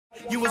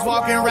You was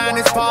walking around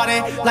this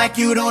party like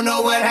you don't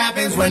know what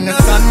happens when the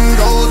sun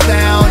goes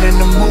down and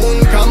the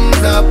moon comes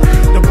up.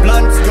 The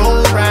blunts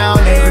go round,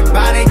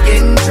 everybody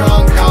getting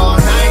drunk all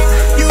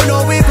night. You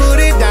know we put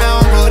it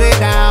down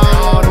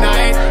all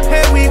night.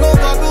 And we gon'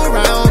 fuck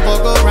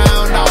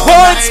around all night.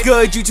 What's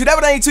good, YouTube?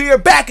 Nappy92 here,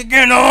 back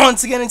again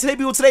once again. And today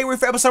we're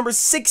for episode number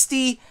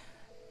 69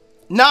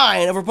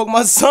 of our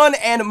Pokemon Sun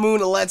and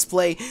Moon Let's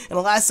Play. In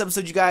the last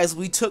episode, you guys,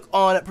 we took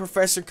on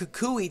Professor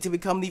Kukui to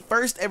become the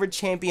first ever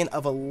champion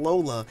of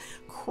Alola.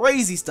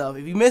 Crazy stuff.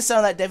 If you missed out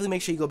on that, definitely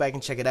make sure you go back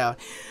and check it out.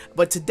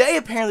 But today,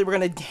 apparently, we're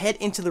going to head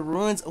into the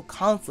ruins of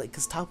conflict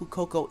because Tapu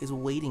Koko is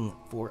waiting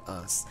for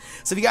us.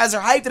 So if you guys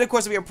are hyped, and of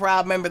course, if you're a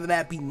proud member of the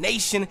Nappy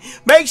Nation,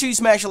 make sure you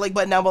smash the like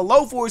button down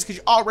below for us because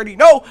you already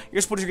know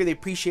your supporters are greatly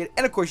appreciated.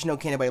 And of course, you know,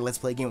 can't anybody Let's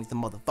Play a game with the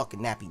motherfucking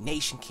Nappy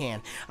Nation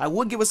can. I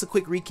would give us a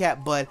quick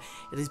recap, but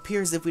it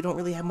appears as if we don't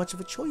really have much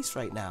of a choice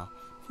right now.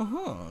 The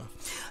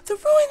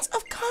ruins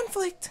of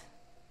conflict.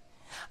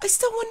 I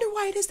still wonder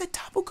why it is that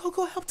Tapu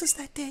Koko helped us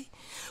that day.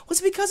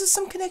 Was it because of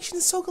some connection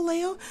to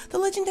Solgaleo, the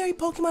legendary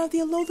Pokemon of the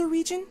Alola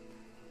region?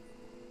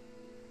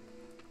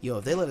 Yo,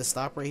 if they let us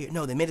stop right here...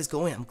 No, they made us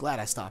go in. I'm glad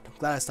I stopped.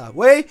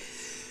 Wait!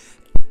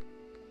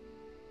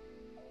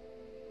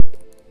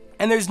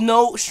 And there's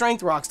no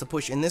strength rocks to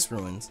push in this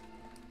ruins.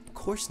 Of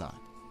course not.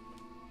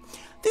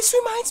 This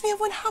reminds me of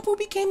when Hapu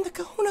became the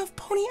kahuna of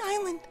Pony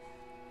Island.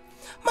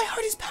 My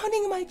heart is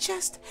pounding in my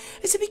chest.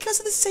 Is it because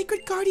of the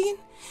Sacred Guardian?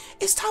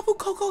 Is Tapu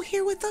Koko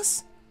here with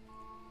us?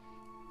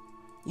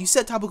 You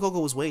said Tapu Koko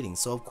was waiting,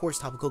 so of course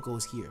Tapu Koko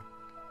is here.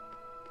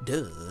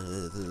 Duh.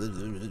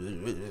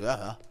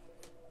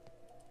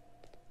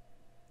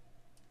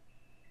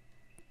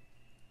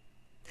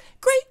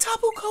 Great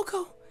Tapu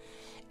Koko!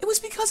 It was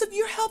because of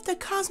your help that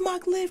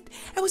Cosmog lived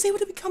and was able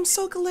to become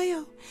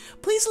Solgaleo.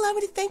 Please allow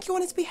me to thank you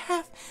on its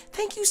behalf.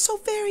 Thank you so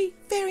very,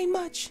 very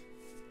much.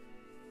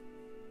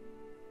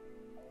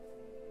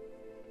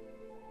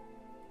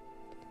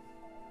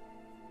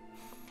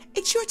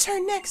 It's your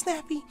turn next,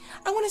 Nappy.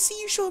 I want to see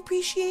you show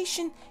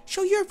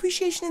your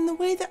appreciation in the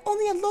way that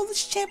only a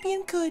Alola's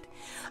champion could.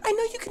 I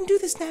know you can do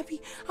this, Nappy.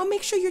 I'll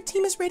make sure your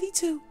team is ready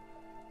too.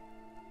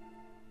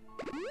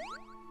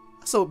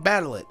 So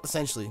battle it,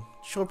 essentially.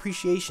 Show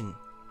appreciation.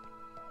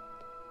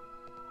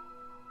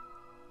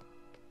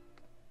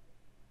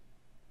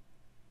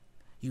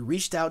 You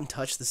reached out and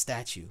touched the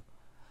statue.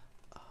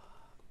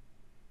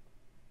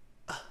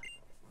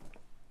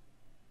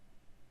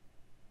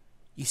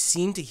 You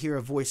seem to hear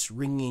a voice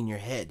ringing in your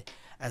head,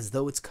 as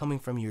though it's coming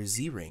from your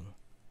Z-ring.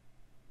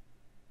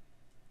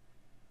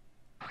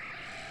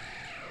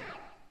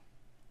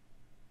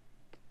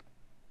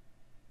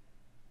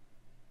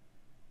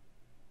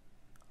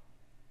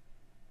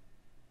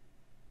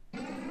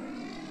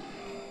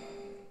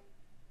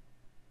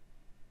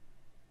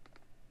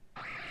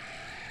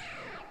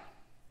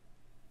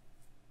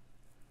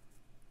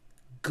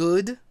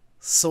 Good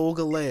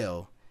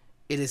Solgaleo,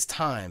 it is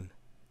time.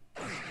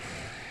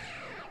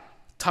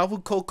 Tapu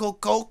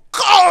Koko.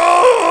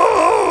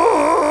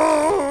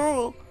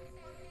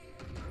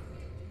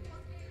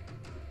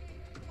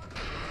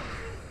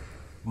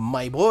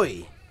 My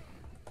boy,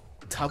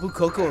 Tapu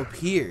Koko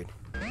appeared.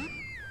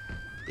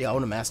 Yeah, I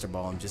want to Master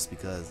Ball him just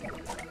because.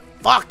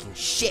 Fucking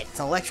shit,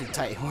 it's an electric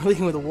type. We're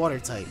leading with a water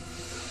type.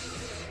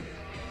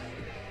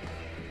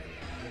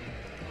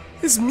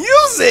 This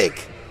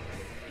music!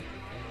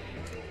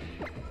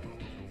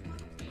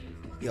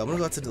 Yo, I'm gonna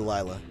go out to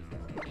Delilah.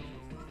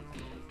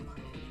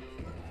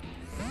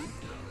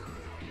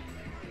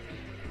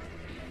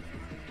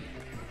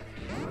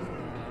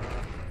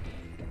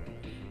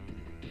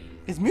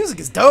 His music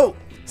is dope.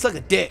 It's like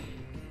a dick.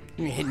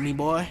 You ain't hitting me,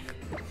 boy.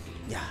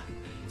 Yeah.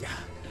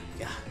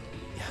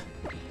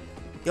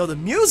 Yo, the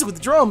music with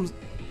the drums.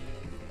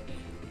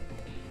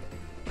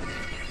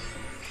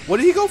 What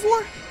did he go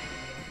for?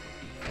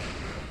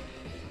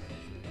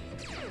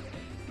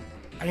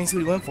 I didn't see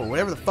what he went for.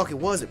 Whatever the fuck it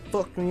was, it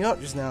fucked me up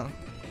just now.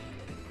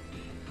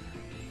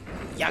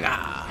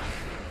 Yaga!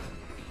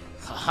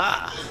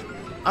 Haha!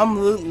 I'm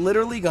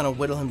literally gonna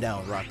whittle him down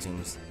with Rock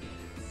Tombs.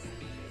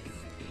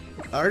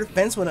 Our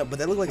defense went up, but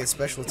that looked like a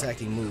special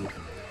attacking move.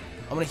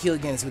 I'm gonna heal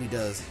again and see what he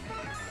does.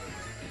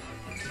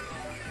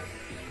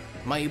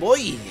 My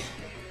boy!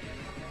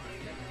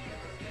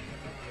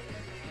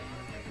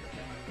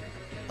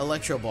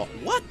 Electro Ball.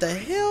 What the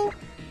hell?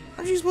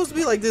 Aren't you supposed to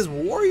be like this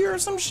warrior or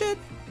some shit?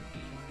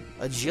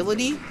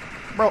 Agility?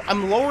 Bro,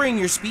 I'm lowering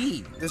your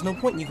speed. There's no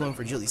point in you going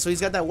for agility. So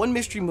he's got that one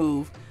mystery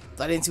move.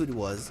 I didn't see what it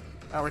was.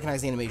 I don't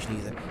recognize the animation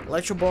either.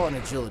 Electro Ball and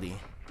agility.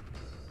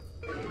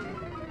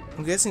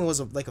 I'm guessing it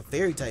was like a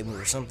fairy type move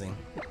or something.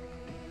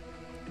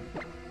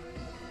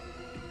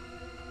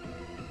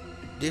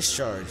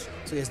 Discharge.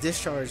 So he has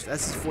discharge.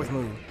 That's his fourth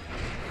move.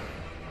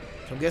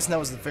 So I'm guessing that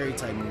was the fairy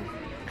type move.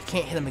 I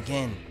can't hit him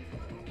again.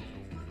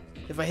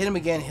 If I hit him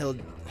again, he'll...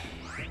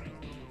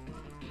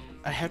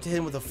 I have to hit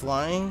him with a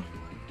flying.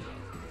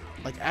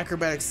 Like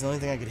acrobatics is the only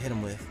thing I could hit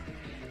him with.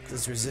 Because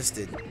it's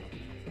resisted.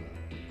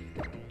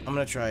 I'm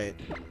gonna try it.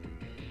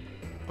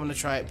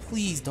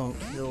 Please don't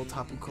kill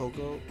Tapu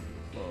Koko.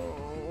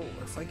 Oh,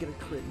 if I get a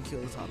crit and kill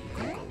the Tapu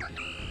Koko?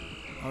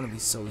 I'm gonna be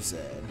so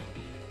sad.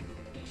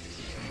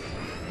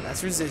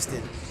 That's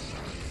resisted.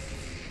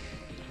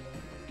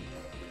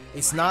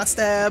 It's not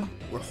stab.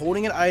 We're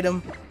holding an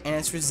item, and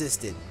it's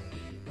resisted.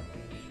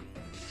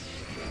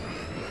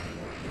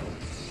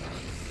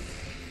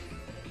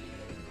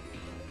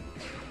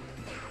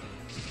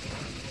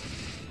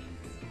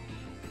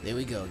 There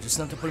we go. Just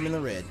enough to put him in the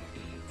red.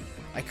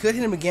 I could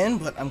hit him again,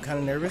 but I'm kind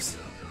of nervous.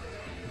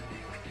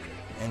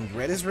 And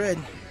red is red.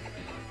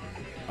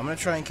 I'm going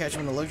to try and catch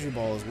him in the luxury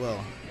ball as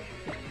well.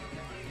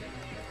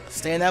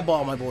 Stay in that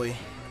ball, my boy.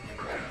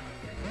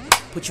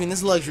 Put you in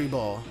this luxury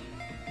ball.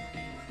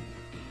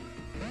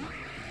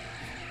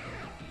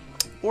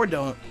 Or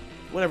don't.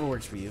 Whatever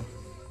works for you.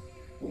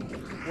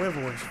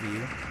 Whatever works for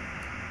you.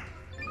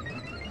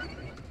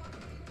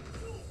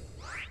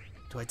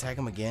 Do I attack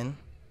him again?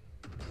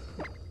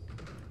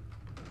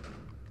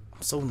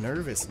 I'm so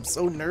nervous. I'm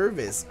so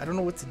nervous. I don't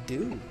know what to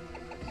do.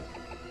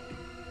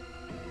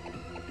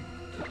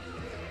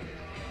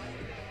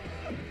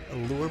 A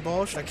lure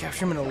ball? Should I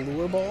capture him in a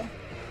lure ball?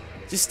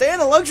 Just stay in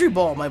the luxury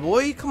ball, my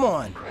boy. Come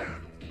on.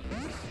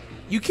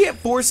 You can't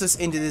force us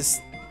into this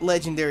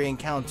legendary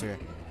encounter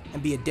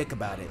and be a dick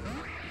about it.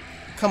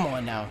 Come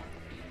on now.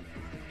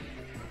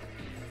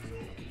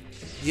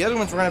 The other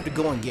ones we're gonna have to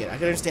go and get. I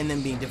can understand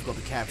them being difficult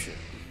to capture.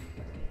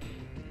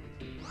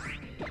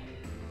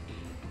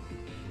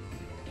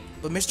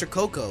 But Mr.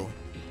 Koko,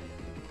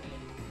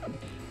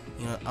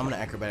 you know, I'm gonna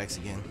acrobatics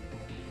again.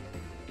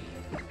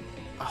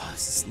 Oh,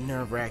 this is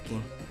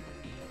nerve-wracking.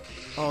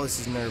 Oh, this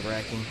is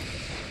nerve-wracking.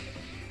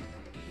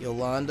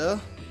 Yolanda,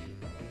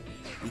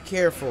 be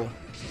careful.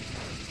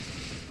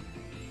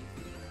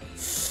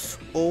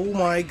 Oh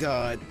my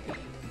god.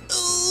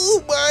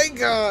 Oh my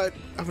god.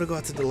 I'm gonna go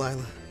out to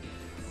Delilah.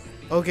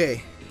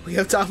 Okay, we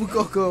have Tapu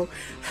Koko.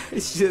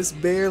 It's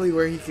just barely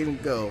where he can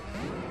go.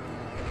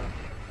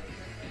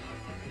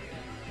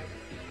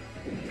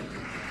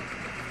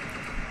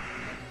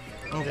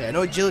 Okay, I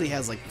know agility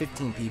has like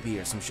 15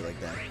 PP or some shit like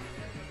that.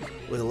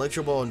 With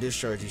Electro Ball and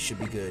Discharge, he should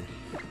be good.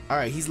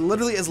 Alright, he's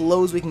literally as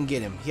low as we can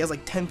get him. He has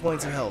like 10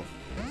 points of health.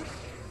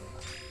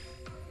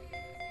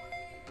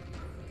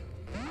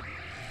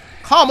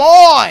 Come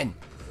on!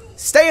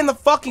 Stay in the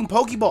fucking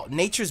Pokeball.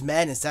 Nature's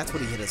Madness, that's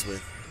what he hit us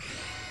with.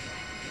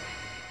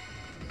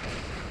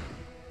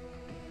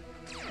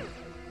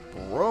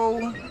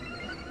 Bro.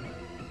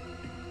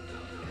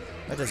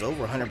 That does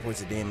over 100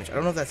 points of damage. I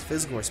don't know if that's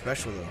physical or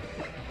special, though.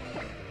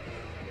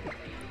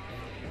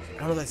 I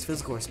don't know if that's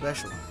physical or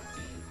special.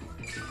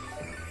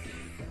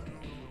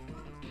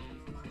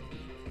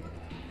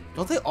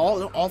 Don't they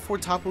all four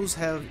Tapus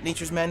have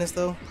Nature's Madness,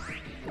 though?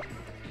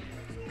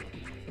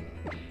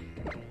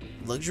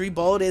 Luxury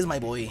ball it is, my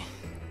boy.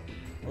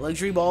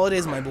 Luxury ball it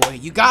is, my boy.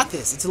 You got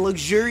this. It's a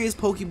luxurious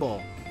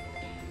Pokeball.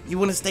 You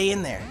want to stay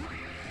in there.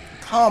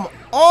 Come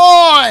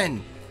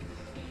on!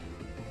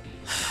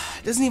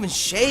 It doesn't even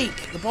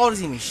shake. The ball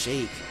doesn't even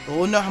shake. But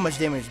we'll know how much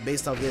damage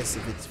based off this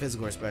if it's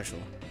physical or special.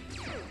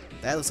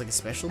 That looks like a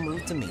special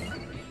move to me.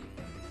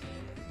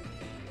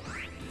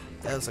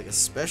 That looks like a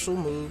special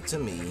move to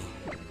me.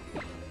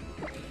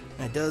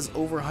 And it does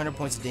over 100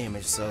 points of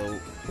damage, so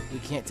we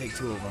can't take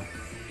two of them.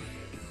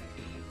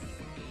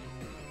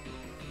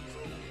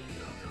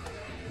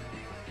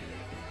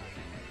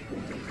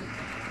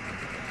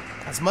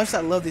 As much as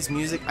I love this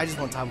music, I just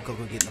want Tapu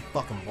Koko to get in the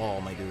fucking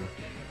ball, my dude.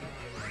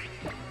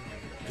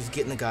 Just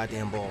get in the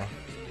goddamn ball.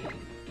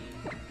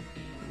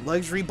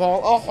 Luxury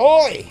ball,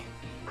 ahoy!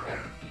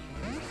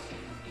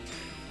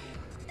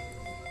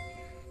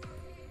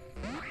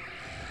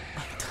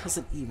 It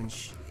doesn't even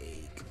shake.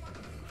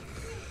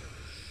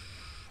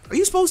 Are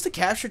you supposed to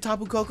capture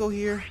Tapu Koko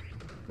here?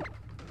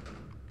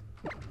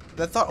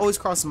 That thought always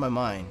crosses my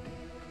mind.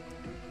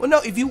 Well, no,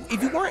 if you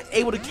weren't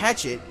able to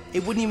catch it,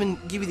 it wouldn't even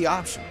give you the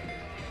option.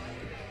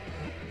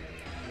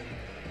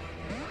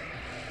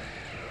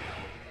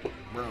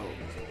 Bro.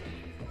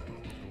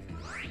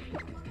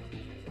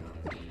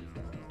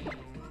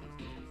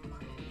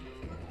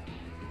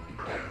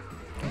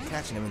 I'm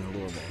catching him in the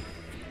lure ball.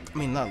 I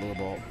mean, not lure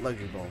ball,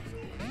 luxury ball.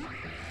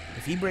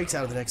 If he breaks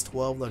out of the next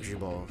 12 luxury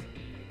balls,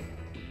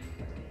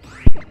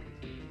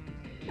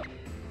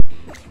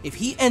 if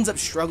he ends up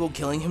struggle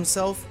killing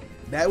himself,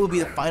 that will be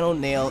the final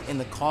nail in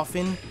the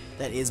coffin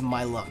that is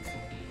my luck.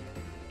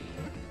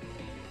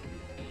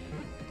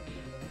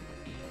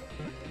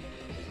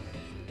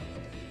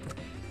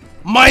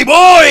 My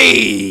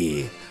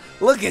boy!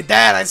 Look at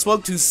that, I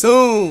spoke too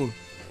soon.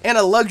 And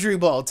a luxury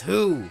ball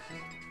too.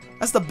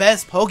 That's the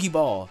best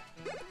Pokeball.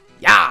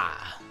 Yeah!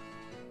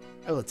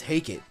 I will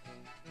take it.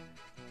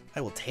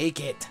 I will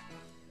take it.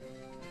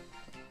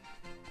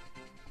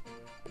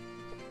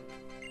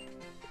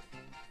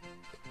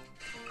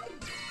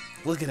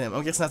 Look at him.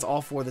 I'm guessing that's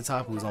all four of the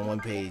Tapus on one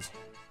page.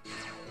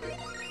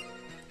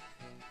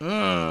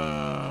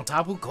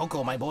 Tapu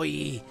Koko, my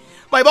boy.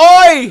 My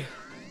boy!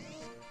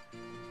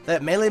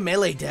 That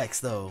Melee dex,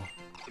 though.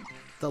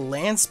 The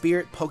Land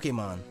Spirit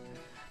Pokemon.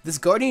 This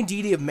guardian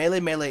deity of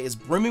Melee is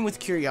brimming with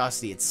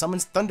curiosity. It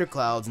summons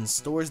thunderclouds and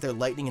stores their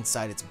lightning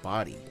inside its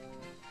body.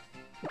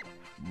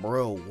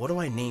 Bro, what do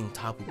I name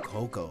Tapu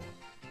Koko?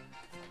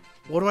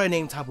 What do I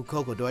name Tapu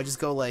Koko? Do I just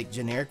go like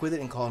generic with it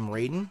and call him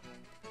Raiden?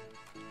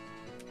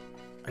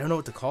 I don't know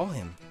what to call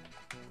him.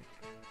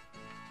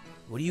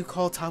 What do you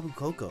call Tapu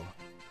Koko?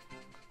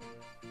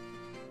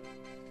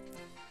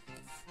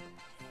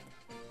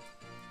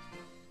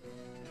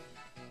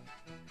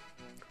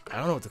 I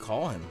don't know what to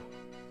call him.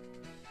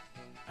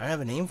 I don't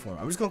have a name for him.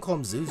 I'm just gonna call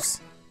him Zeus.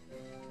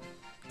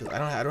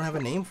 I don't have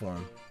a name for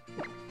him.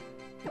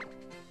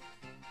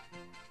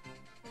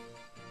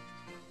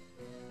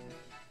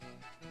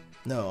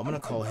 No, I'm gonna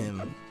call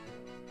him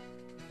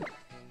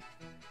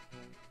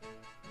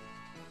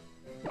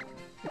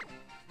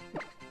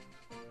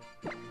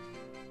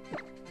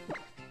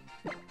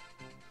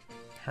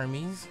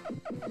Hermes?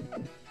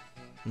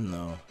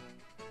 No.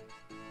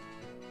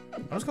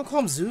 I'm just gonna call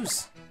him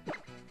Zeus.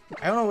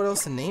 I don't know what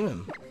else to name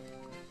him.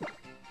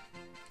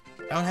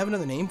 I don't have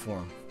another name for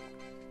him.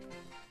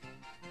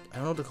 I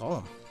don't know what to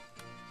call him.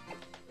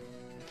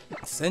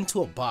 Send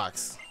to a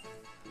box.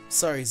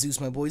 Sorry,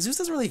 Zeus, my boy. Zeus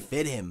doesn't really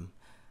fit him.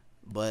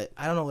 But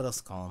I don't know what else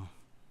to call him.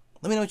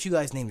 Let me know what you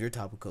guys named your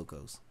Tapu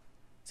Kokos.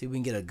 See if we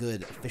can get a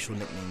good official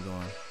nickname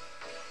going.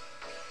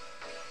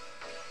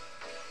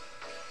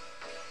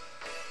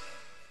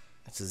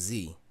 That's a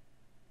Z.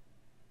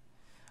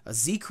 A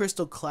Z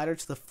crystal clattered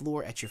to the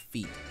floor at your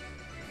feet.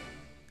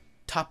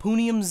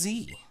 Tapunium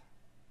Z.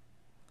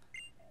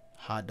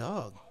 Hot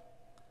dog.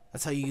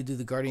 That's how you do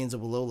the Guardians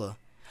of Alola.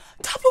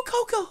 Tapu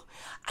Koko!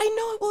 I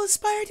know it will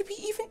aspire to be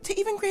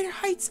even greater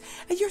heights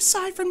at your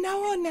side from now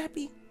on,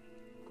 Nappy.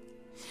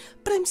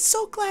 But I'm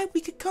so glad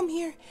we could come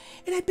here.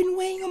 It had been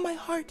weighing on my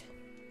heart.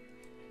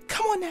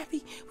 Come on,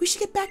 Nappy. We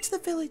should get back to the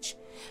village.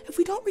 If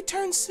we don't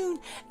return soon,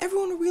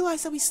 everyone will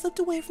realize that we slipped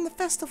away from the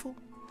festival.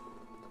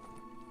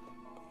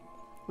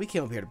 We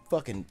came up here to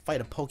fucking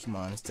fight a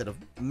Pokemon instead of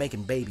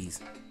making babies.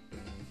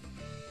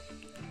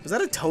 Was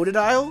that a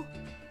Totodile?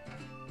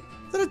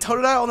 Is that a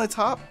Totodile on the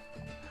top?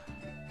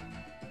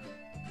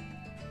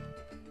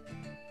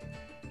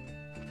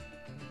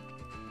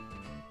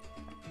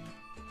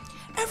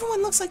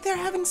 Everyone looks like they're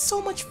having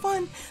so much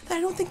fun that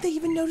I don't think they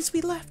even noticed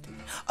we left.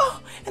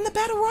 Oh, and the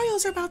battle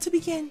royals are about to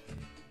begin.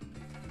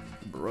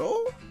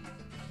 Bro?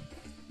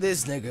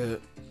 This nigga,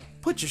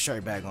 put your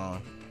shirt back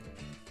on.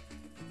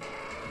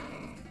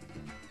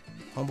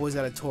 Homeboy's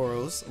got a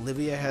Tauros.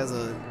 Olivia has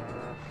a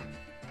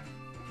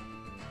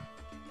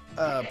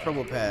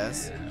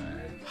Probopass.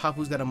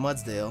 Hapu's got a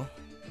Mudsdale.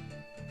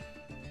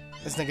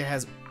 This nigga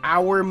has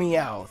our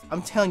Meowth.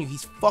 I'm telling you,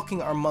 he's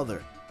fucking our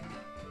mother.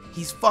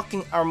 He's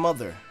fucking our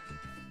mother.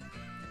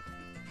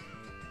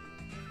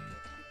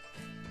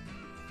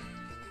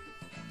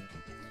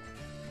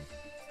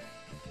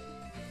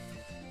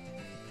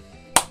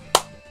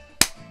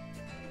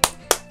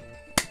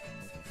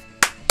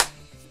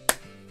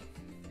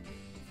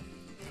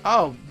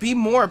 Oh, be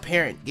more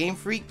apparent, Game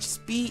Freak.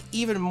 Just be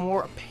even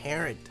more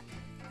apparent.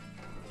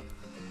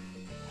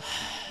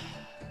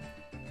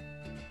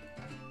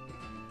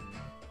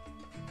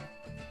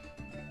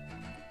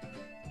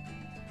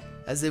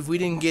 As if we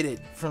didn't get it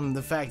from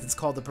the fact it's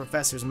called the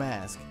Professor's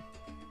Mask.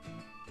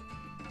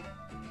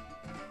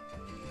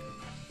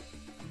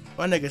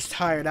 My nigga's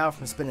tired out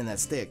from spinning that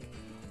stick.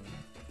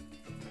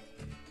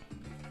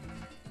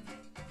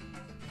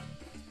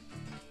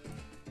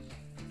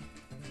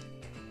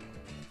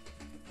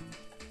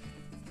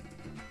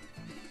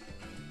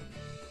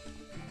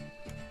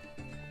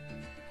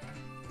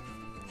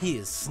 He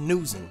is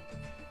snoozing.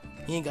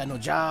 He ain't got no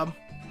job.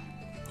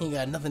 He ain't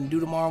got nothing to do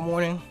tomorrow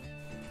morning.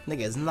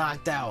 Nigga is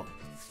knocked out.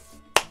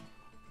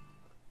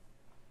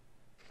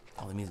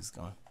 Oh, the music's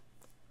gone.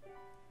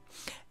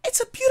 It's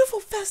a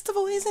beautiful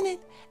festival, isn't it?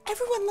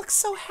 Everyone looks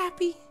so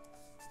happy.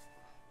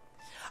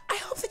 I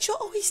hope that you'll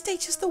always stay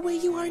just the way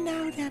you are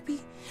now, Nappy.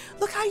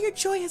 Look how your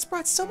joy has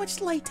brought so much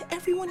light to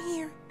everyone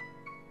here.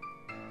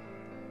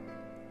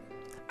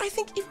 I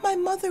think even my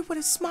mother would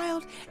have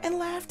smiled and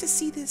laughed to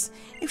see this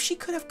if she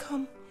could have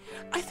come.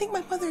 I think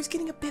my mother is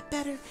getting a bit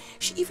better.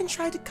 She even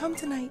tried to come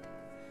tonight.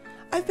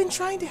 I've been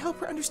trying to help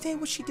her understand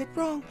what she did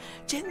wrong,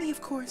 gently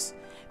of course,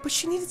 but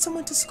she needed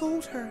someone to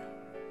scold her.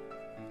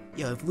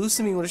 Yo, if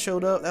Lucimi would have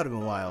showed up, that would have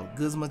been wild.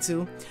 Guzma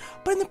too.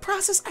 But in the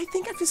process, I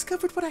think I've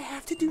discovered what I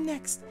have to do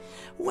next.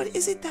 What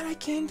is it that I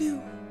can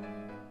do?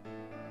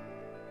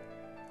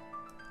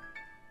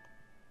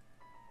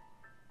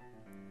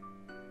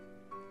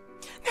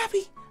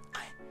 Nappy,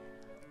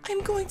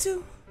 I'm going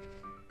to...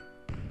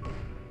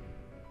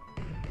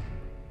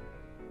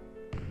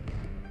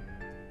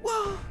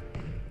 Whoa!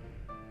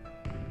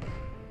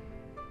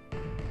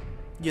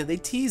 Yeah, they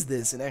teased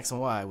this in X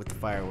and Y with the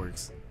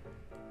fireworks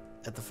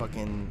at the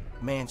fucking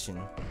mansion.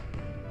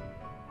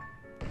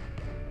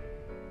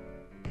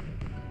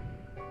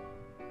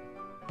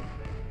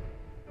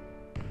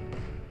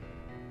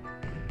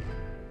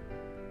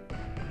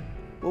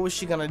 What was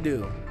she gonna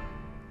do?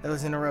 That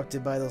was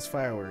interrupted by those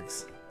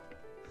fireworks.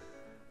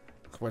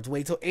 We're to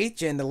wait till 8th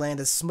gen to land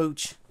a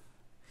smooch.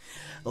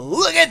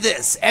 Look at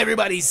this!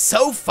 Everybody's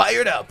so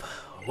fired up!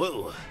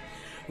 Whoa!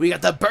 We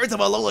got the birth of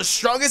Alola's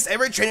strongest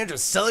ever trainer to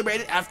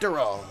celebrate it after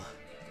all.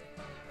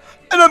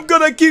 And I'm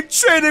gonna keep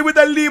training with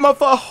a Lima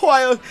for a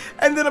while,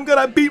 and then I'm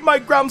gonna beat my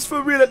Grams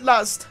for real at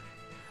last.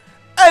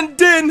 And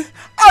then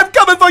I'm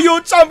coming for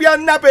you,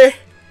 champion Nappy.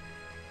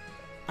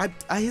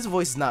 His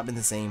voice has not been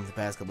the same the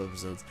past couple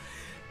episodes.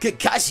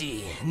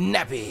 Kakashi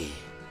Nappy.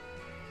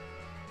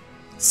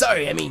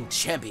 Sorry, I mean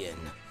champion.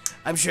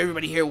 I'm sure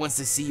everybody here wants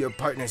to see your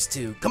partners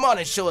too. Come on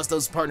and show us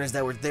those partners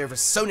that were there for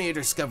so many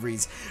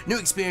discoveries, new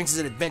experiences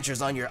and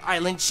adventures on your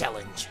island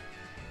challenge.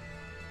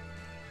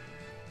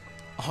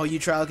 All you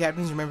trial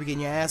captains, remember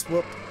getting your ass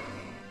whooped?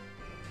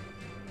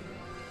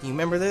 You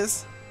remember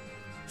this?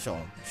 Show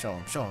him, show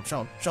him, show him, show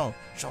him, show him,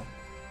 show him.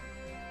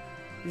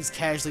 You just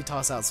casually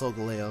toss out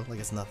Solgaleo like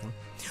it's nothing.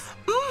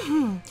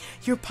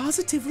 You're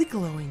positively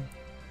glowing.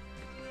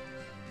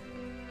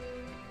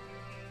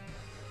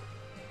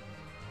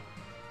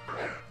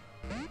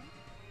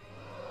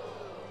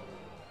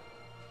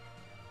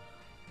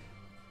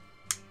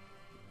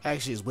 I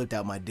actually just whipped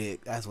out my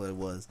dick. That's what it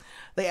was.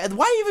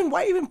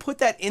 Why even put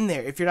that in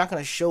there if you're not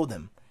going to show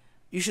them?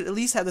 You should at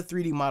least have the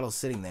 3D model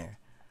sitting there.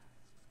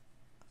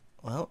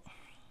 Well,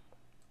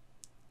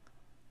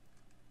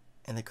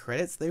 and the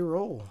credits, they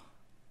roll.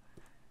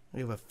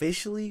 We have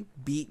officially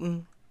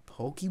beaten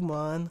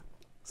Pokemon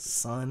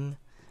Sun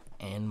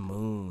and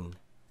Moon.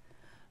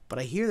 But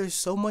I hear there's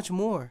so much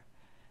more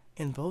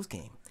in both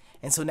games.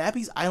 And so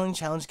Nappy's Island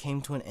Challenge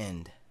came to an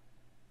end.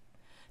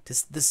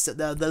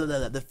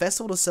 The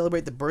festival to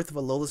celebrate the birth of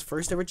Alola's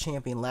first ever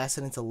champion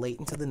lasted until late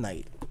into the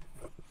night.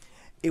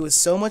 It was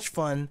so much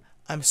fun.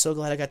 I'm so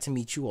glad I got to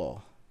meet you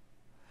all.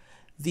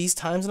 These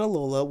times in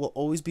Alola will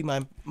always be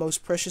my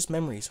most precious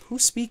memories.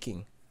 Who's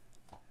speaking?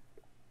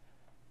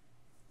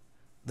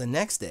 The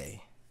next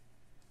day.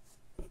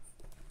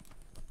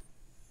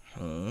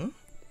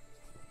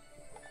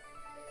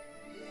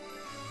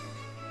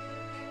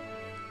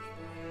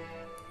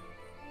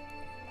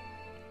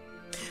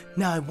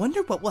 Now I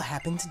wonder what will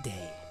happen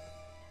today.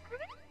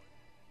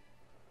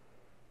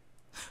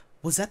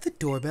 Was that the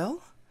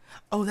doorbell?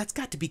 Oh, that's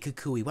got to be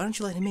Kukui. Why don't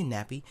you let him in,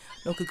 Nappy?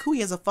 No, Kukui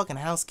has a fucking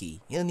house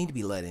key. He doesn't need to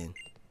be let in.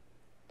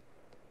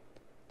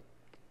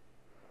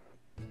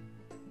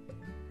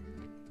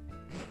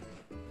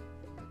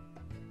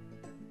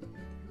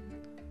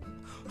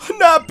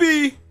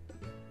 Nappy!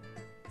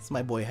 It's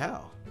my boy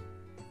Hal.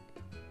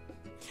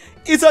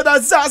 It's a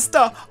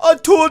disaster! A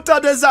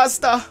total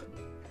disaster!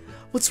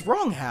 What's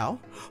wrong, Hal?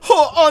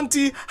 Oh,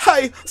 Auntie!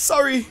 Hi!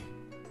 Sorry!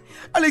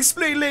 I'll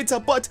explain later,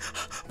 but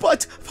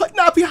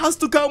Nappy has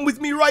to come with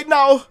me right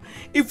now!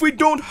 If we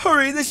don't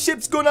hurry, the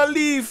ship's gonna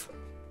leave!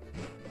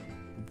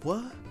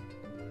 What?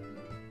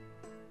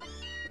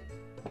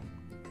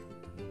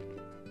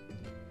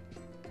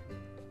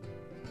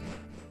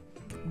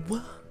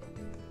 What?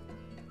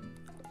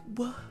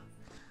 What?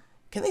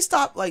 Can they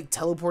stop, like,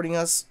 teleporting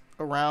us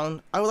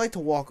around? I would like to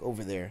walk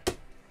over there.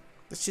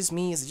 It's just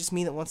me? Is it just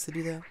me that wants to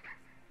do that?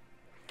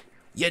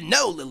 You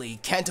know, Lily,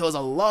 Kanto is a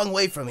long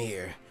way from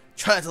here.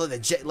 Try not to let the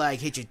jet lag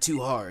hit you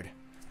too hard.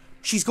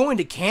 She's going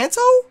to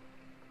Kanto?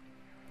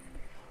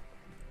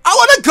 I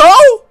want to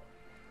go!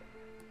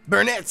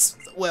 Burnett's,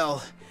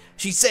 well,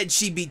 she said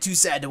she'd be too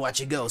sad to watch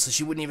you go, so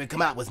she wouldn't even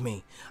come out with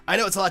me. I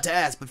know it's a lot to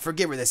ask, but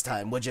forgive her this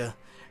time, would you?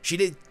 She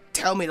did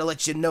tell me to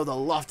let you know the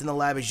loft in the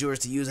lab is yours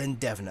to use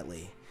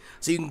indefinitely.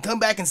 So you can come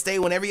back and stay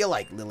whenever you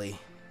like, Lily.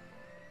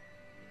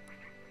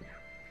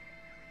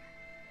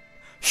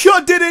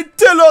 You didn't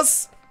tell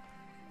us!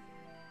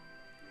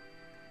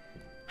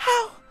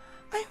 How?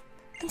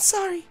 I'm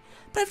sorry,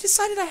 but I've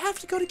decided I have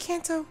to go to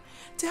Kanto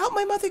to help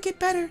my mother get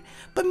better,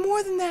 but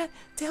more than that,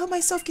 to help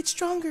myself get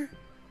stronger.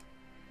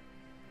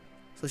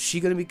 So is she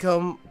gonna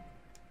become...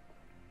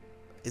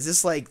 Is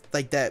this like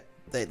that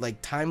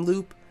time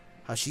loop?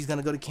 How she's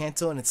gonna go to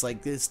Kanto and it's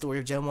like the story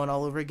of Gen 1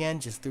 all over again,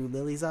 just through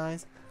Lily's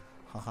eyes?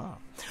 Haha.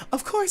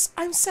 Of course,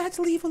 I'm sad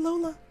to leave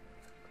Alola.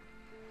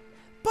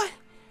 But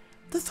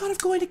the thought of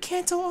going to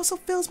Kanto also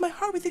fills my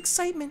heart with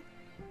excitement.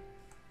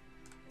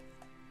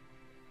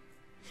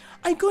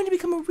 I'm going to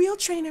become a real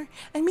trainer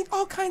and meet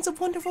all kinds of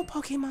wonderful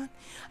Pokémon.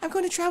 I'm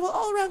going to travel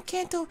all around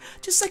Kanto,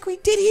 just like we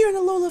did here in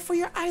Alola for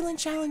your island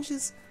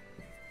challenges.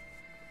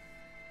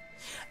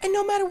 And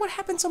no matter what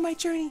happens on my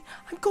journey,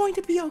 I'm going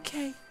to be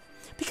okay.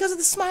 Because of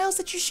the smiles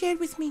that you shared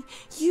with me,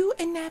 you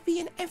and Nappy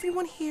and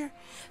everyone here.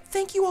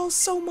 Thank you all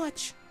so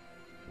much.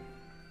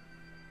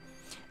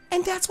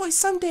 And that's why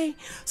someday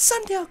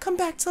I'll come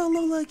back to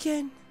Alola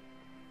again.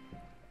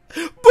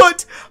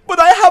 But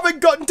I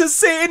haven't gotten to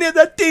say any of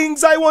the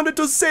things I wanted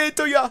to say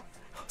to you.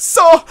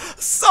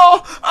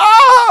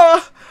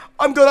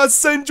 I'm gonna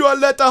send you a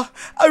letter.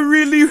 A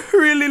really,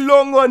 really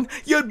long one.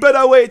 You'd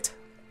better wait.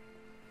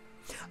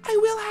 I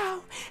will,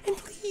 Hal. And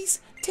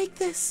please, take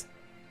this.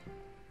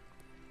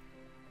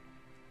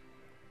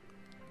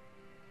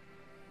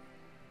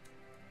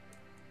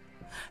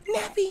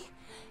 Nappy,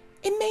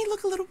 it may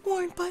look a little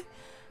worn, but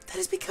that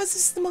is because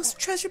this is the most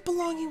treasured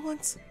belonging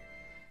once.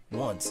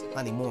 Once, not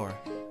anymore.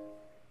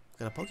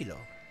 Got a Pokédoll.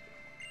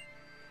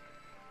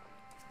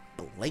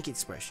 Blank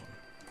expression.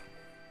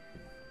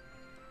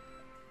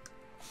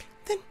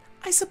 Then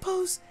I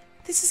suppose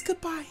this is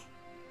goodbye.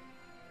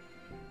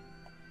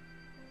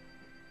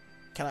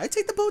 Can I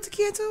take the boat to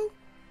Kanto?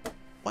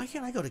 Why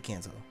can't I go to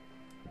Kanto?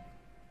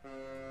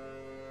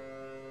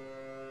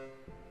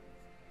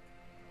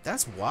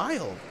 That's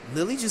wild.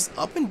 Lily just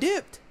up and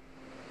dipped.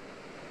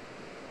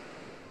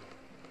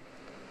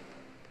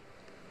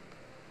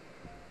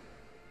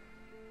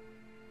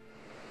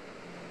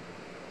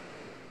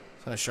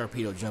 So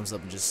Sharpedo jumps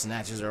up and just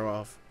snatches her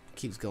off.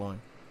 Keeps going.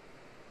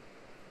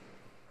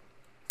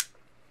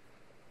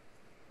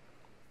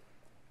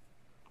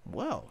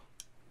 Well.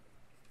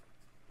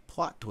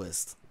 Plot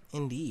twist.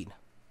 Indeed.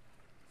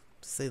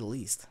 To say the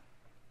least.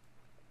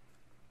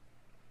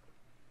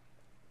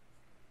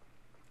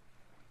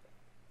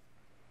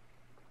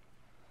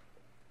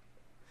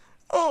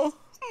 Oh.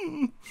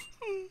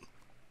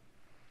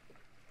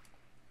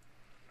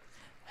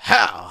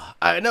 How?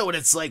 I know what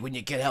it's like when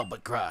you can't help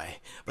but cry.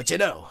 But you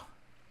know,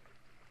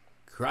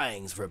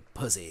 crying's for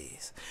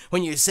pussies.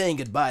 When you're saying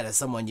goodbye to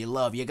someone you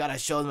love, you gotta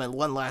show them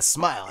one last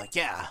smile.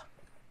 Yeah.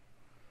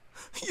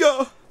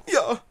 Yeah.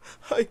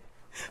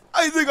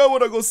 I think I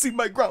wanna go see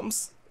my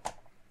grumps.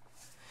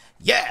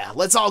 Yeah,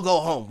 let's all go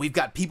home. We've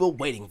got people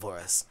waiting for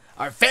us.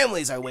 Our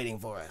families are waiting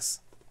for us.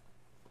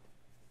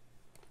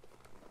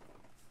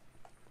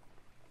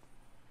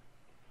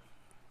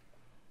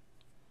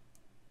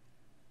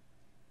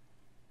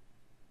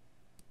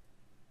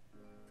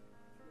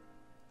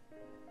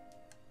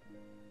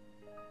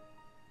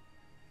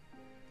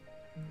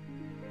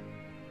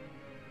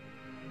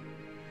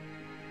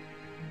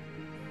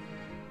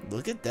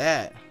 Look at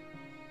that.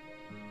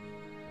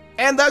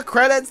 And the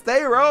credits,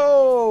 they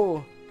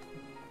roll!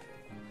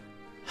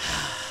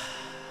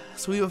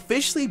 So we've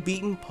officially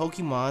beaten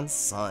Pokemon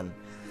Sun.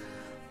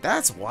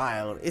 That's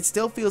wild. It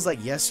still feels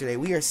like yesterday.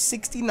 We are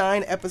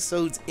 69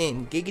 episodes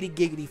in. Giggity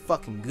giggity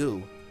fucking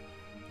goo.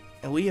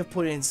 And we have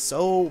put in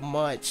so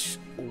much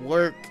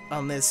work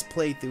on this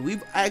playthrough.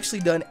 We've actually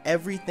done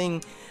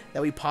everything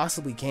that we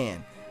possibly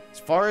can. As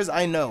far as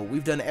I know,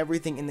 we've done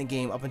everything in the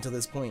game up until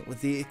this point, with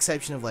the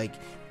exception of like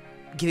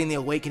getting the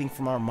awakening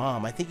from our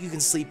mom. I think you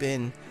can sleep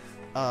in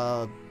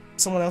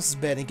someone else's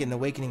bed and get an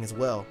awakening as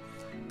well.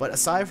 But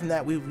aside from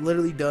that, we've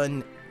literally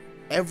done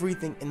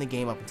everything in the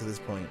game up until this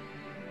point.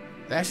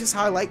 That's just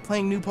how I like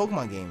playing new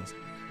Pokemon games.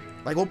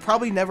 Like, we'll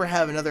probably never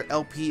have another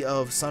LP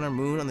of Sun or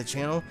Moon on the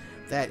channel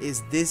that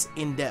is this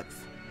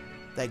in-depth,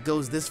 that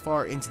goes this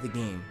far into the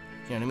game.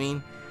 You know what I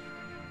mean?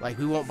 Like,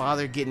 we won't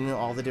bother getting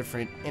all the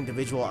different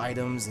individual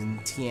items and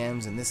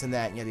TMs and this and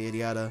that, yada yada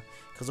yada.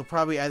 Because we'll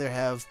probably either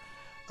have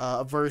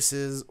a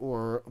Versus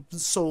or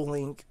Soul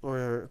Link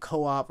or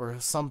co-op or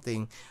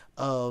something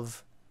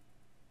of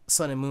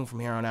Sun and Moon from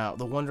here on out.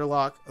 The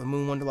Wonderlock, the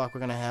Moon Wonderlock we're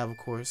going to have, of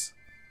course.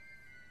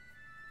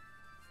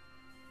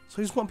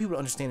 So I just want people to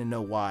understand and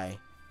know why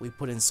we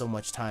put in so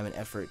much time and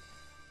effort.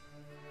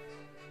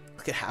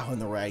 Look at How in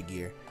the ride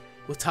gear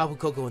with Tapu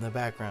Koko in the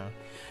background.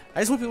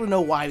 I just want people to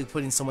know why we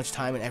put in so much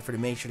time and effort to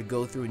make sure to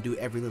go through and do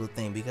every little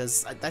thing,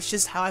 because that's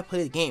just how I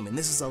play the game, and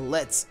this is a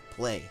let's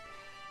play.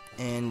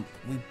 And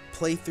we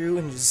play through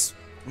and just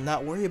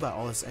not worry about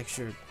all this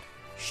extra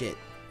shit,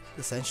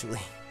 essentially.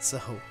 So,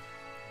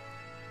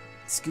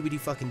 Scooby-Doo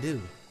fucking do.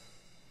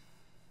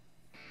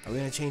 Are we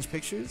gonna change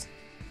pictures?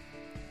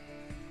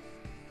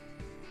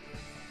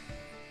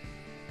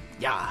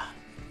 Yeah.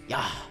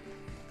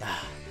 Can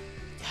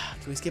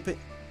we skip it?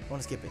 I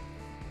want to skip it.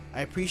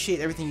 I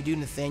appreciate everything you do,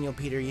 Nathaniel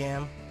Peter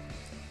Yam,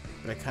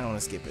 but I kind of want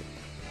to skip it.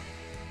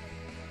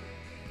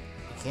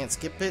 I can't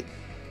skip it.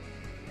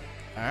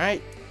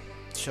 Alright.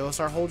 Show us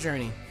our whole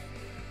journey.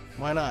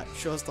 Why not?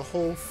 Show us the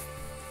whole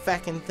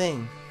fucking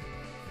thing.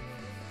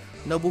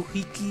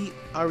 Nobuhiki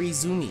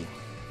Arizumi.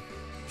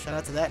 Shout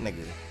out to that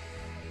nigga.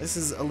 This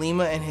is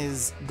Alima and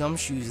his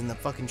gumshoes in the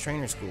fucking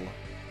trainer school.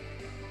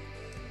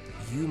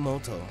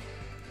 Yumoto.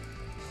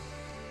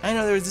 I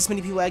didn't know there was this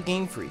many people at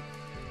Game Freak.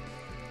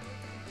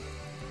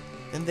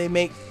 Didn't they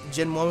make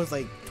Gen 1 with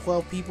like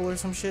 12 people or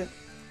some shit?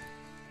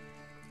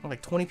 Or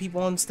like 20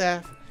 people on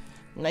staff?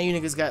 Now you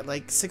niggas got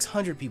like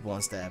 600 people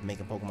on staff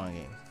making Pokemon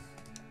games.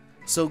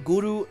 So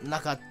Guru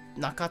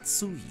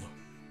Nakatsui.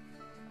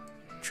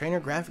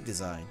 Trainer graphic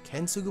design.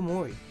 Ken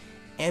Sugimori.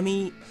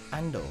 Emi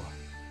Ando.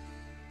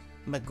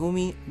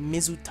 Megumi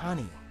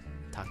Mizutani.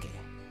 Take.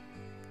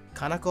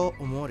 Kanako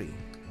Omori.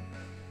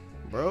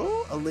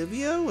 Bro,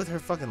 Olivia with her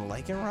fucking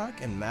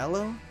Lycanroc and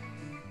Mallow.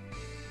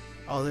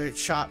 Oh, their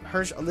shop,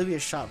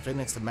 Olivia's shop right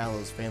next to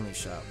Mallow's family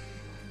shop.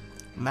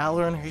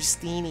 Mallow and her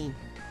Steenie.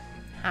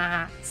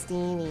 Ha,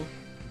 Steenie.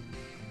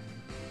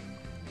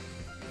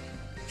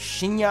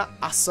 Shinya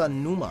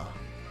Asanuma.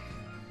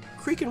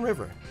 Creek and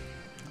River.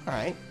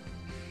 Alright.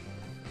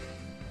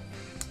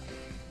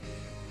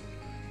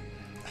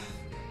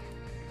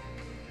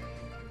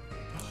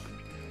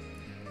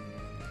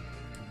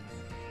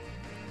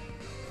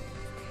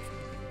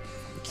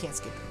 We can't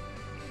skip it.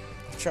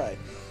 I tried.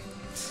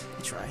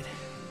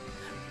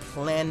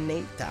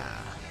 Planeta.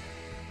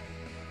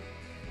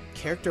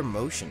 Character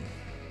motion.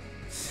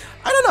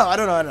 I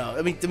don't know.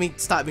 I mean,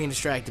 stop being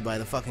distracted by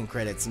the fucking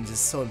credits. I'm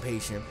just so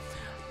impatient.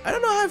 I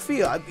don't know how I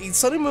feel.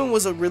 Sun and Moon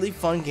was a really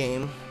fun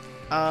game.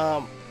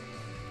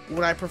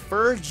 would I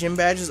prefer gym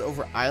badges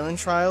over island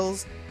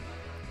trials?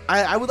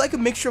 I would like a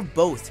mixture of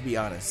both, to be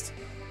honest.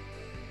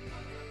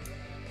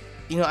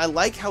 You know, I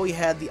like how we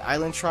had the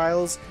island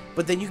trials,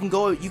 but then you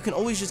can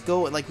always just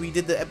go, like we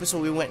did the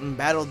episode we went and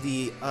battled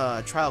the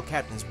trial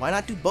captains. Why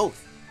not do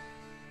both?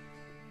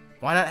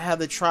 Why not have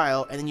the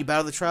trial and then you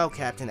battle the trial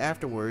captain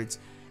afterwards,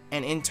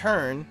 and in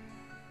turn,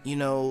 you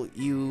know,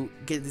 you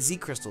get the Z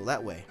crystal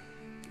that way,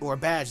 or a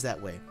badge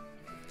that way.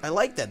 I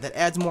like that. That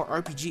adds more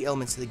RPG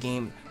elements to the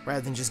game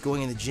rather than just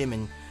going in the gym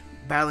and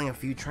battling a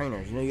few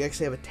trainers. You know, you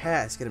actually have a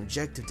task, an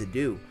objective to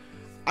do.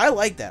 I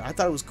like that. I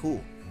thought it was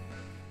cool.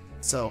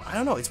 So, I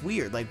don't know. It's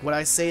weird. Like, would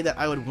I say that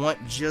I would want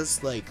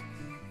just, like,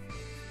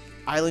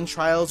 island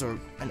trials or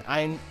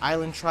an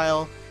island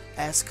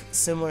trial-esque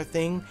similar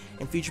thing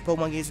in future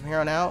Pokemon games from here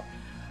on out?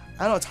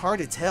 I don't know. It's hard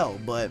to tell,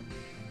 but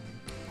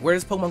where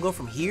does Pokemon go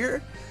from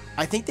here?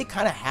 I think they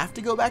kind of have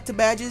to go back to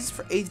badges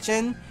for 8th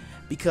gen,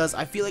 because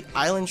I feel like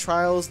island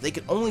trials, they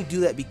can only do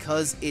that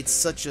because it's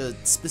such a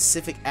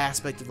specific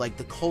aspect of, like,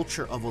 the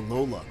culture of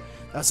Alola.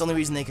 That's the only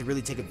reason they could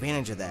really take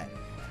advantage of that.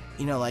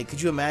 You know, like,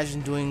 could you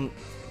imagine doing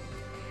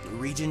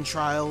region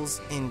trials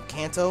in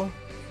Kanto?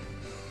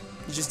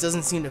 It just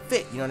doesn't seem to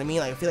fit, you know what I mean?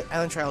 Like, I feel like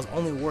island trials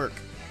only work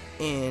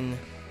in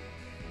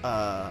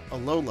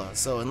Alola,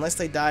 so unless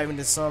they dive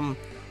into some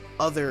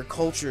other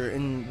culture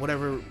in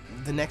whatever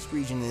the next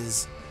region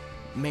is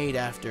made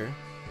after,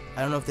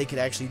 I don't know if they could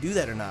actually do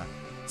that or not.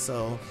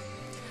 So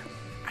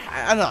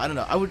I don't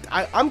know.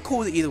 I'm cool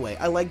with it either way.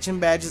 I like gym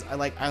badges. I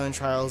like island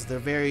trials. They're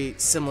very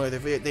similar.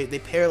 They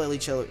parallel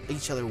each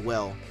other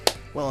well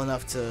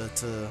enough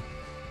to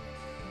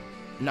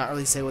not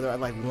really say whether I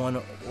like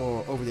one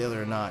or over the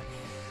other or not.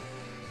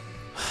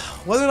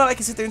 Whether or not I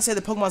can sit there and say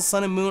that Pokemon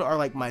Sun and Moon are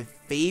like my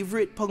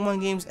favorite Pokemon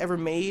games ever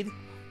made,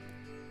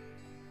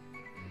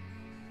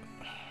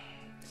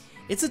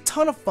 it's a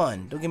ton of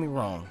fun. Don't get me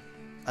wrong.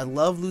 I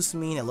love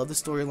Lucamine. I love the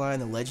storyline.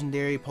 The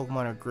legendary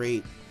Pokemon are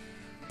great.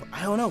 But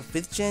I don't know.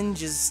 5th gen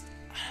just...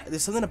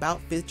 There's something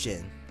about 5th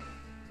gen.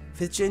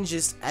 5th gen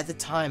just, at the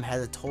time, had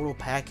a total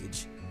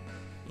package.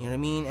 You know what I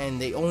mean?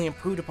 And they only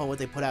improved upon what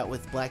they put out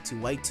with Black 2,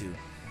 White 2.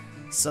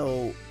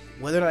 So,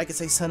 whether or not I can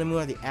say Sun and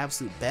Moon are the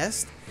absolute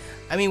best,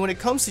 I mean, when it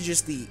comes to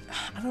just the...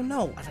 I don't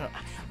know.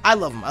 I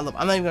love them. I'm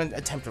not even going to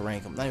attempt to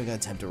rank them.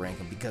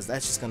 Because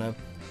that's just going to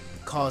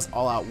cause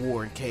all-out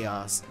war and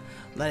chaos.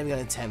 I'm not even going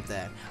to attempt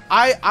that.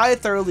 I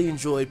thoroughly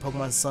enjoyed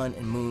Pokemon Sun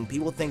and Moon.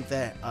 People think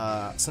that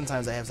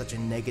sometimes I have such a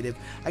negative...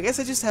 I guess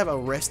I just have a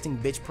resting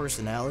bitch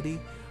personality,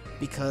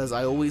 because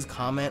I always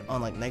comment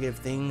on like negative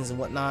things and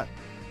whatnot.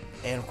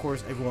 And of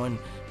course everyone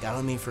got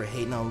on me for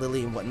hating on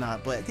Lily and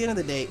whatnot, but at the end of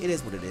the day, it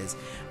is what it is.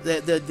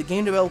 The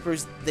game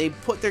developers, they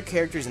put their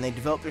characters and they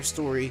develop their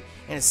story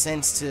in a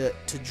sense to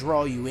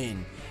draw you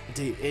in,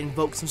 to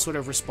invoke some sort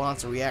of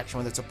response or reaction,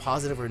 whether it's a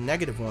positive or a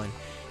negative one.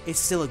 It's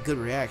still a good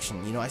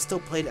reaction. You know, I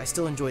still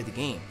enjoyed the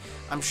game.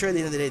 I'm sure at the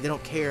end of the day, they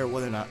don't care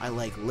whether or not I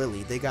like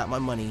Lily. They got my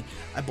money.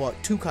 I bought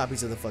 2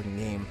 copies of the fucking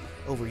game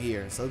over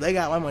here, so they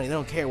got my money. They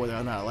don't care whether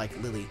or not I like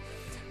Lily.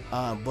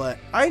 But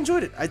I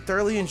enjoyed it. I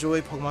thoroughly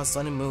enjoyed Pokemon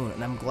Sun and Moon,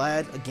 and I'm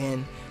glad,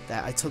 again,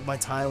 that I took my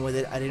time with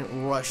it. I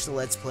didn't rush the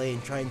Let's Play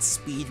and try and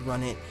speed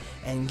run it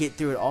and get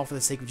through it all for the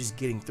sake of just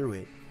getting through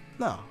it.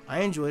 No, I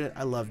enjoyed it.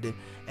 I loved it.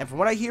 And from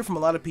what I hear from a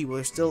lot of people,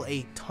 there's still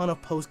a ton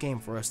of post-game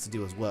for us to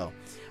do as well.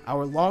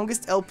 Our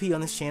longest LP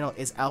on this channel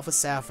is Alpha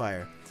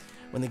Sapphire.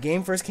 When the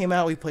game first came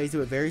out, we played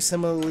through it very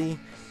similarly.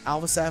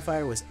 Alpha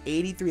Sapphire was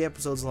 83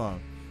 episodes long.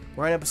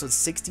 We're on episode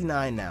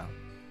 69 now.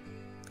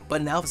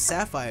 But in Alpha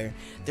Sapphire,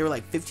 there were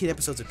like 15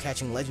 episodes of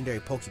catching legendary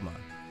Pokemon.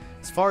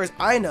 As far as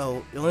I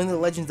know, the only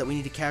legends that we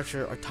need to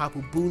capture are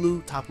Tapu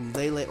Bulu, Tapu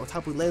Lele,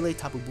 Tapu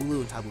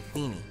Bulu, and Tapu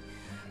Fini.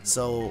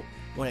 So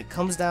when it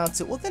comes down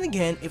to, well, then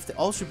again, if the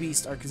Ultra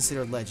Beasts are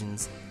considered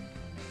legends,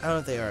 I don't know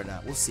if they are or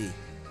not. We'll see,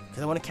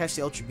 because I want to catch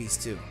the Ultra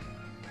Beasts too.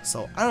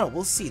 So I don't know.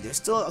 We'll see. There's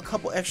still a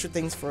couple extra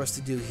things for us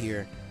to do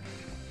here,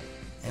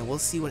 and we'll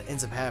see what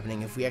ends up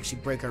happening if we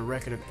actually break our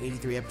record of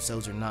 83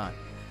 episodes or not.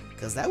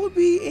 Because that would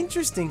be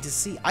interesting to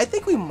see. I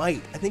think we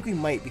might.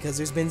 Because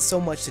there's been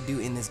so much to do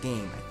in this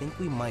game. I think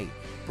we might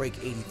break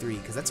 83,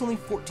 because that's only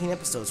 14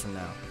 episodes from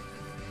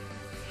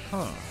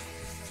now.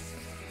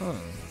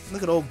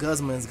 Look at old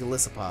Guzma and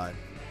Golisopod.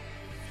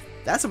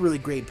 That's a really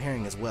great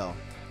pairing as well.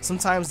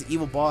 Sometimes the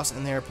evil boss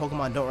and their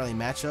Pokemon don't really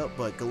match up,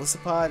 but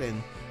Golisopod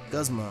and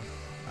Guzma,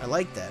 I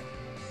like that.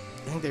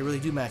 I think they really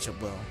do match up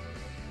well.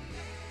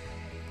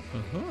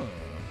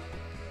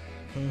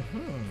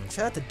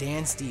 Shout out to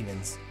Dan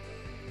Stevens.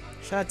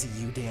 Shout out to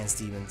you, Dan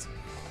Stevens.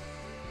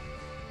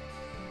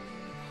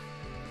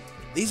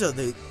 These are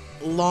the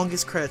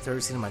longest credits I've ever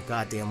seen in my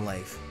goddamn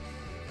life.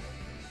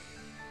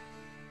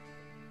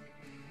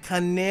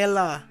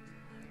 Canela.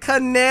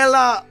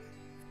 Canela.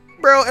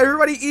 Bro,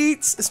 everybody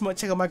eats.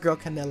 Let's check out my girl,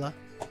 Canela.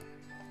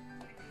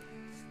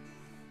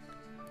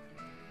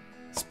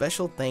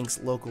 Special thanks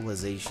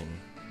localization.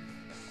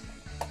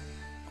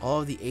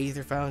 All of the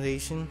Aether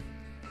Foundation.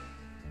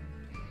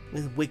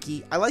 With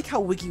Wiki. I like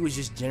how Wiki was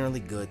just generally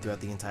good throughout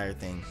the entire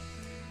thing.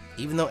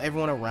 Even though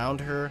everyone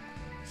around her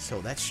So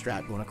that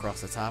strap going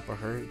across the top of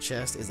her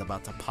chest is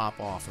about to pop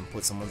off and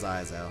put someone's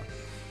eyes out.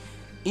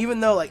 Even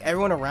though like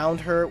everyone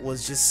around her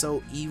was just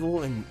so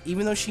evil, and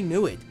even though she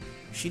knew it,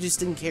 she just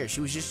didn't care.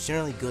 She was just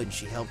generally good and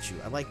she helped you.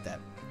 I like that.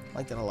 I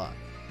like that a lot.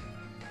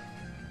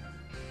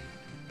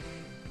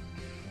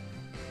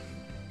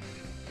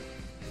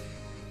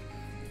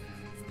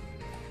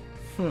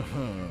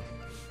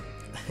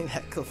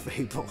 That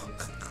Clefable.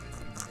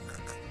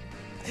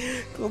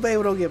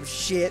 Clefable don't give a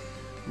shit.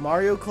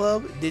 Mario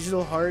Club,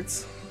 Digital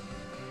Hearts.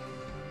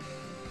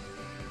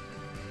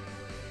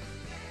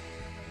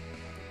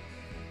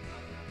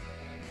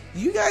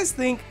 You guys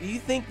think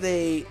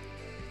they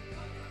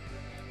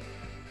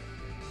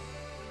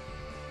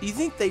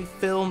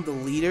filmed the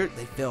leader?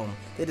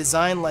 They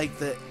designed like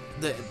the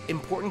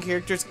important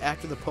characters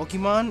after the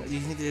Pokemon? Or do you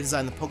think they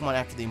designed the Pokemon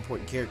after the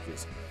important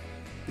characters?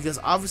 Because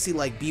obviously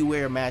like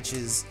Beware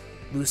matches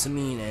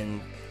Lucamine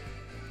and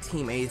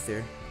Team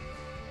Aether,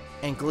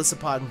 and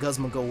Golisopod and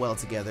Guzma go well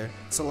together.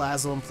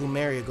 Salazzle and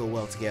Plumeria go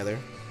well together.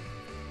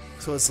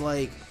 So it's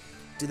like,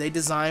 do they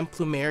design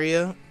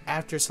Plumeria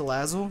after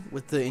Salazzle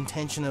with the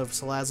intention of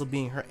Salazzle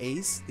being her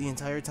ace the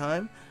entire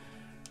time?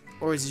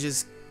 Or is it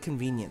just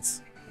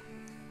convenience?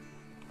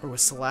 Or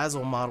was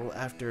Salazzle modeled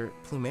after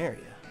Plumeria?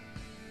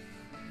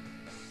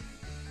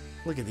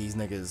 Look at these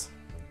niggas.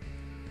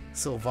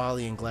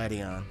 Silvally and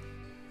Gladion.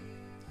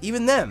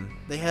 Even them,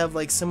 they have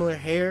like similar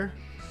hair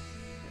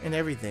and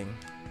everything.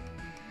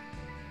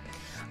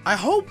 I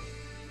hope,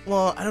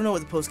 well, I don't know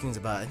what the post game's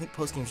about. I think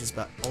post game's just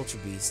about Ultra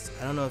Beast.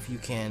 I don't know if you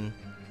can,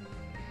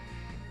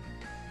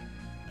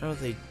 I don't know if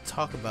they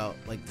talk about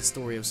like the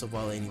story of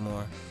Silvally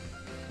anymore.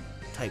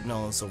 Type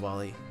Null and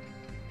Silvally.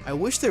 I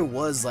wish there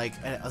was like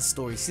a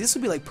story. See, this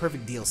would be like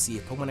perfect DLC.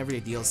 If Pokemon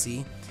Everyday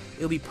DLC,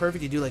 it would be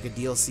perfect to do like a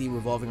DLC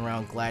revolving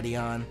around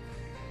Gladion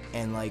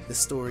and like the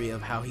story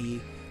of how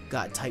he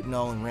got Type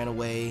Null and ran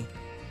away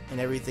and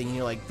everything. You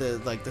know, like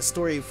the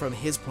story from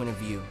his point of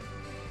view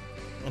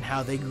and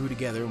how they grew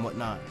together and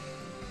whatnot.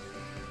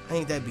 I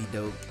think that'd be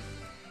dope.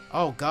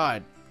 Oh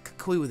god,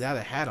 Kukui without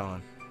a hat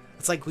on.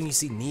 It's like when you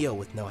see Neo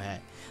with no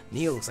hat.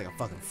 Neo looks like a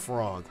fucking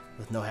frog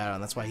with no hat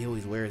on. That's why he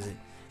always wears it.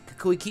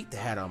 Kukui, keep the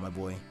hat on, my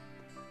boy.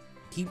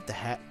 Keep the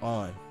hat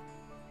on.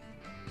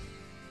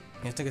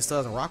 I think it still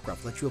has a rock rock.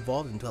 Let you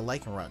evolve into a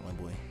Lycanroc, my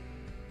boy.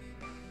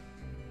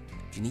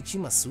 Junichi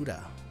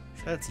Masuda.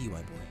 Shout out to you,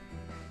 my boy.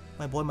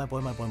 My boy, my boy,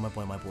 my boy, my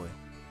boy, my boy.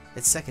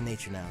 It's second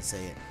nature now,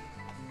 say it.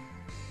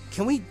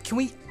 Can we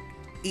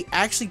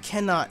actually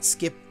cannot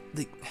skip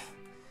the,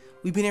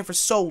 we've been here for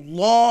so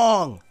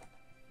long.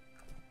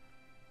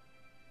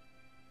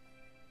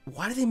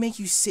 Why do they make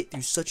you sit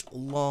through such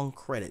long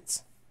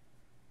credits?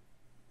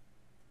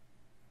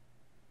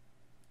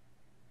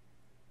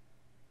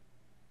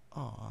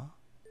 Aww.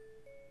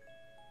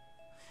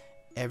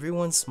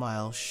 Everyone's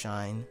smiles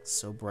shine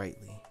so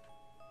brightly.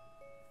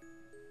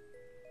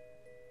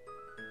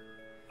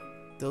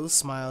 Those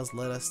smiles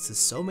led us to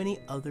so many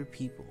other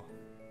people.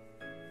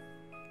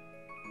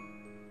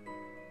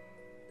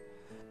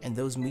 And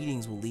those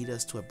meetings will lead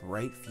us to a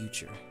bright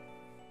future.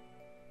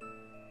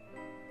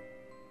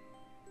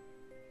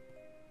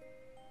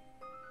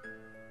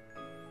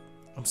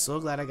 I'm so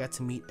glad I got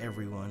to meet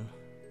everyone.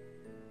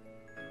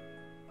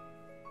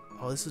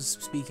 Oh, this was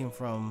speaking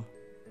from,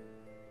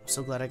 I'm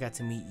so glad I got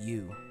to meet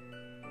you.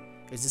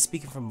 Is this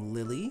speaking from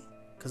Lily?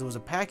 Because it was a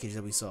package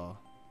that we saw.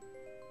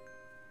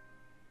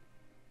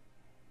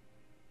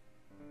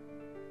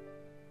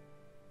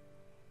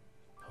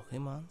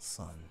 Pokemon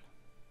Sun.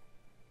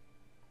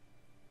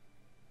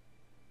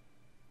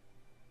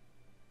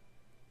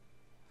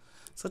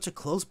 Such a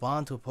close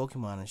bond to a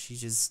Pokemon, and she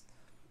just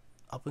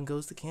up and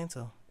goes to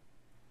Kanto.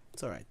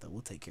 It's alright though,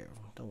 we'll take care of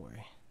him, don't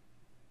worry.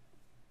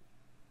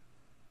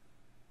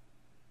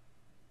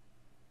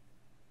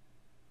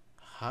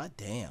 Hot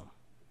damn.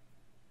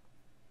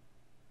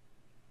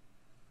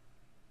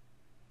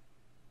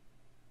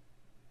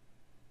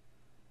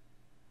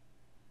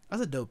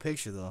 That's a dope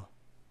picture though.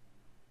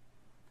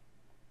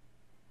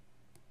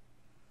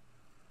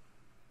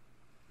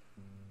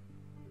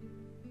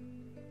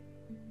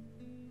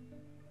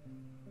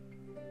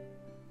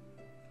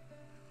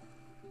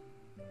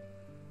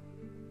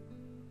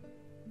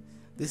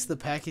 This is the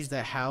package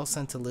that Hal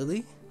sent to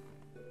Lily?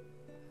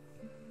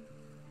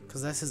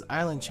 Because that's his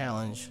island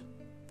challenge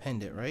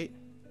pendant, right?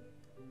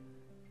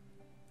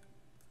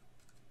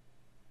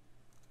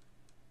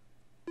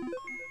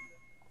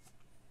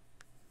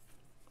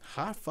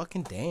 Hot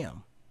fucking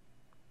damn.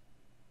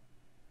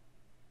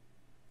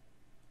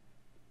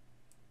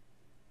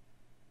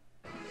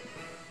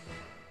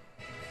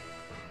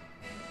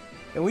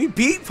 And we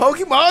beat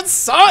Pokemon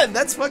Sun!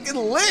 That's fucking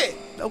lit!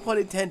 No pun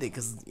intended,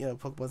 because, you know,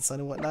 Pokemon Sun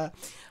and whatnot.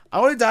 I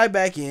want to dive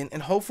back in,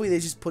 and hopefully they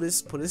just put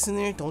us in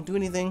there. Don't do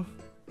anything.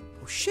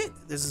 Oh shit,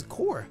 there's a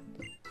core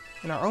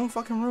in our own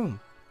fucking room.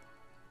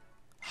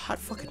 Hot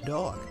fucking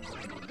dog.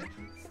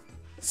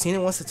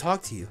 Cena wants to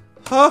talk to you.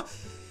 Huh?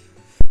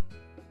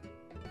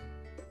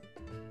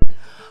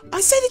 I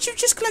say that you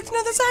just collect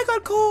another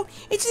Zygarde core.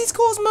 Each of these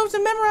cores moves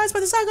are memorized by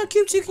the Zygarde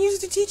cube, so you can use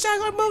it to teach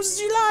Zygarde moves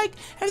as you like.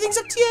 Everything's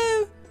up to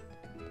you.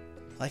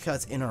 like how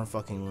it's in our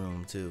fucking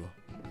room, too.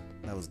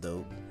 That was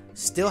dope.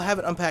 Still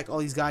haven't unpacked all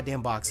these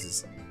goddamn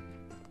boxes.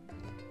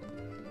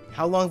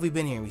 How long have we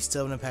been here? We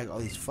still haven't unpacked all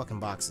these fucking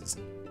boxes.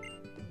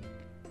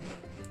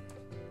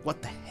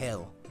 What the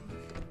hell?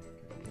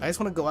 I just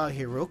want to go out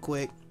here real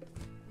quick.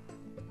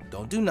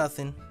 Don't do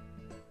nothing.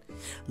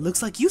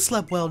 Looks like you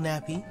slept well,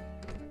 Nappy.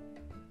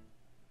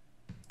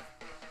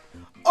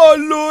 Oh,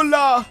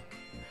 Lola!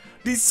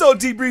 The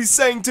salty breeze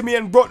sang to me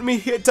and brought me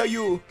here to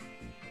you.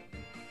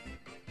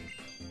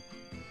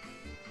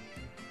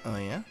 Oh,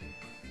 yeah?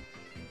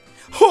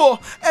 Oh,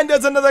 and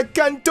there's another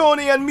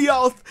Cantonian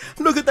Meowth.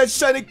 Look at that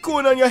shiny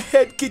cone on your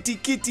head, kitty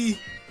kitty.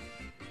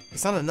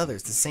 It's not another,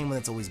 it's the same one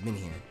that's always been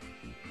here.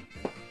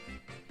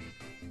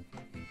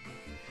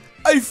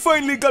 I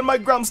finally got my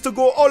Grams to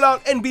go all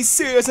out and be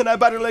serious in a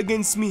battle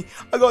against me.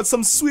 I got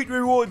some sweet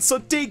rewards, so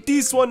take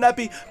this one,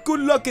 Nappy.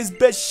 Good luck is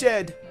best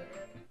shared.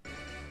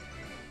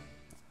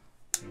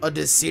 A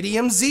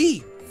Decidium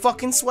Z.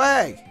 Fucking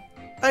swag.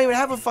 I don't even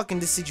have a fucking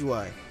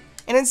Decidueye.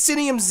 An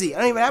Incendium Z. I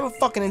don't even have a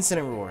fucking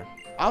Incineroar.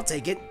 I'll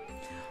take it.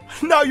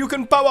 Now you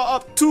can power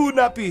up too,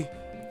 Nappy.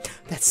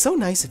 That's so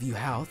nice of you,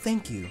 Hal.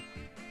 Thank you.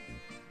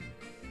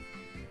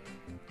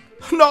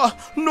 Nah,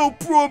 no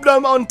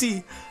problem,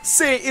 Auntie.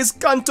 Say, is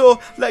Kanto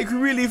like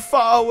really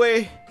far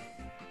away?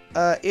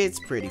 It's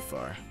pretty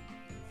far.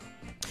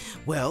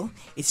 Well,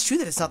 it's true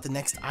that it's not the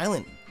next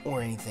island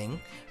or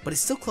anything, but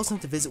it's still close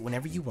enough to visit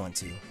whenever you want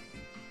to.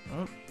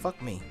 Oh, fuck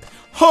me.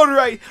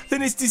 Alright,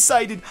 then it's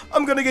decided.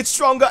 I'm gonna get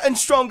stronger and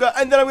stronger,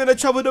 and then I'm gonna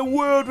travel the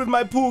world with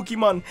my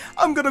Pokemon.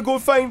 I'm gonna go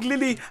find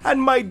Lily and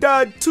my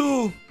dad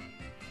too.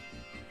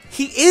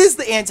 He is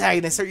the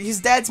antagonist, or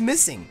his dad's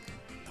missing.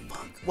 The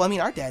fuck? Well, I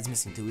mean, our dad's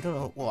missing too. We don't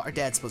know. Well, our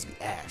dad's supposed to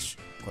be Ash,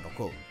 quote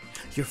unquote.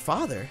 Your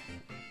father?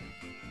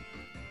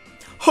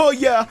 Oh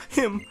yeah,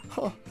 him.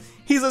 Huh.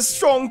 He's a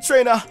strong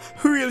trainer,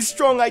 real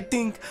strong I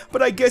think,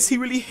 but I guess he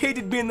really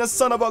hated being the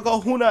son of a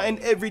kahuna and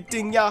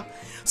everything, yeah.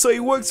 So he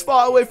works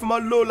far away from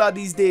Alola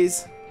these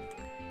days.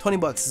 20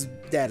 bucks, his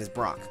dad is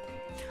Brock.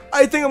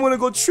 I think I'm gonna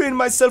go train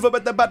myself up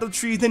at the battle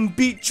tree, then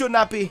beat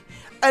Nappy.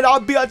 And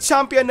I'll be a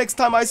champion next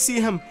time I see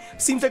him.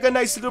 Seems like a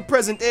nice little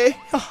present, eh?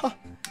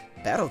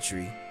 Battle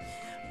tree?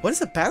 What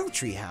is a battle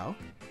tree, Hal?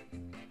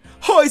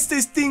 Oh, it's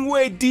this thing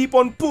way deep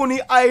on Pony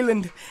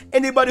Island.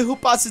 Anybody who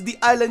passes the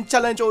island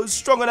challenge or is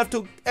strong enough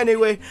to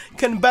anyway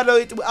can battle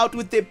it out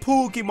with their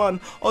Pokemon,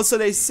 or so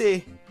they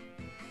say.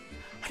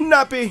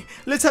 Nappy,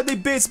 let's have the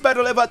base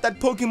battle ever at that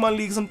Pokemon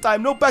League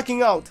sometime. No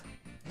backing out.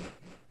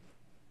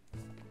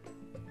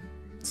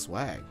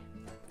 Swag.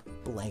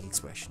 Blank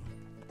expression.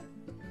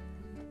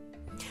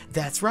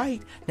 That's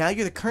right. Now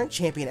you're the current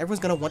champion. Everyone's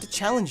gonna want to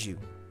challenge you.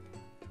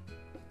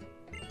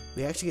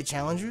 We actually get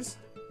challengers?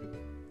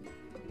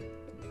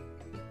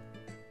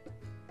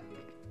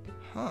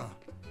 Huh.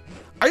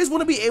 I just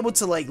want to be able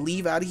to, like,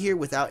 leave out of here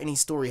without any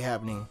story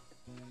happening.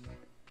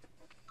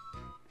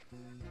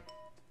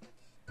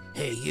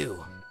 Hey,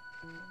 you.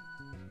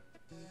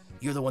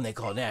 You're the one they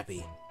call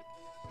Nappy.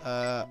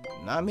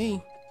 Not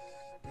me.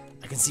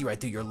 I can see right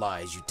through your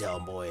lies, you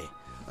dumb boy.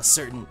 A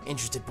certain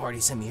interested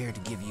party sent me here to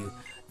give you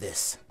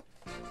this.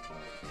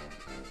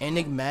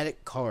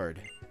 Enigmatic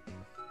card.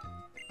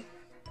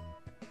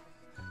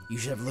 You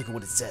should have a look at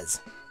what it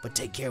says, but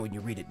take care when you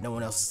read it. No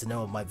one else is to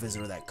know of my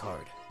visit or that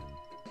card.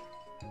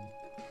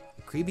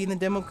 Creepy in the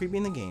demo, creepy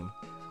in the game.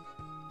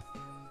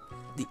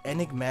 The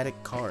enigmatic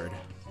card.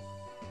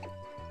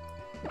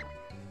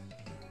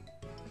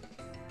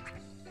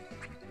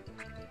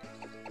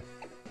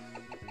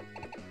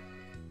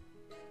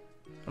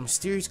 A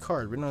mysterious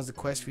card written as a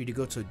quest for you to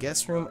go to a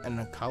guest room and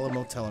a Kala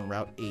Motel on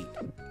Route 8.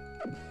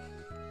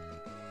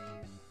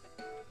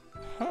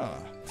 Huh.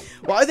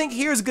 Well, I think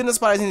here's a good enough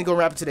spot I think to go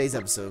wrap up today's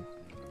episode.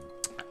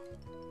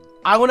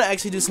 I want to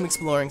actually do some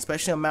exploring,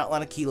 especially on Mount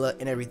Lanakila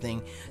and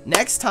everything.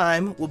 Next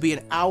time will be an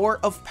hour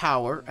of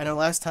power. I know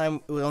last time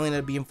it only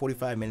ended up being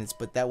 45 minutes,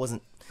 but that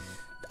wasn't...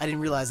 I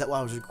didn't realize that while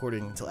I was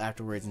recording until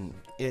afterwards, and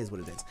it is what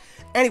it is.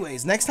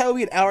 Anyways, next time will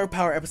be an hour of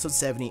power, episode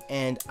 70,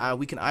 and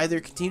we can either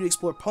continue to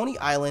explore Pony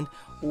Island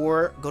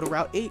or go to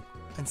Route 8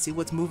 and see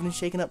what's moving and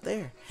shaking up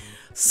there.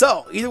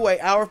 So, either way,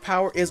 Hour of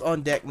Power is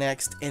on deck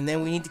next, and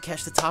then we need to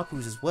catch the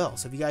Tapus as well.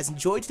 So if you guys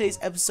enjoyed today's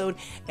episode,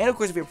 and of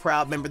course if you're a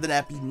proud member of the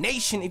Nappy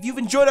Nation, if you've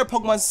enjoyed our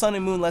Pokemon Sun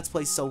and Moon Let's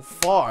Play so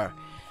far,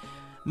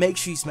 make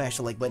sure you smash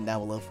the like button down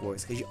below for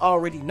us, because you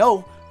already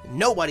know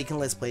nobody can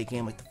Let's Play a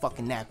game like the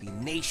fucking Nappy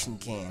Nation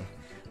can.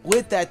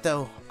 With that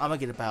though, I'm gonna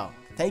get about.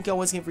 Thank y'all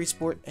once again for your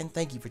support, and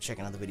thank you for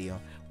checking out the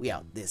video. We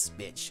out this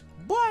bitch.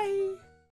 Bye!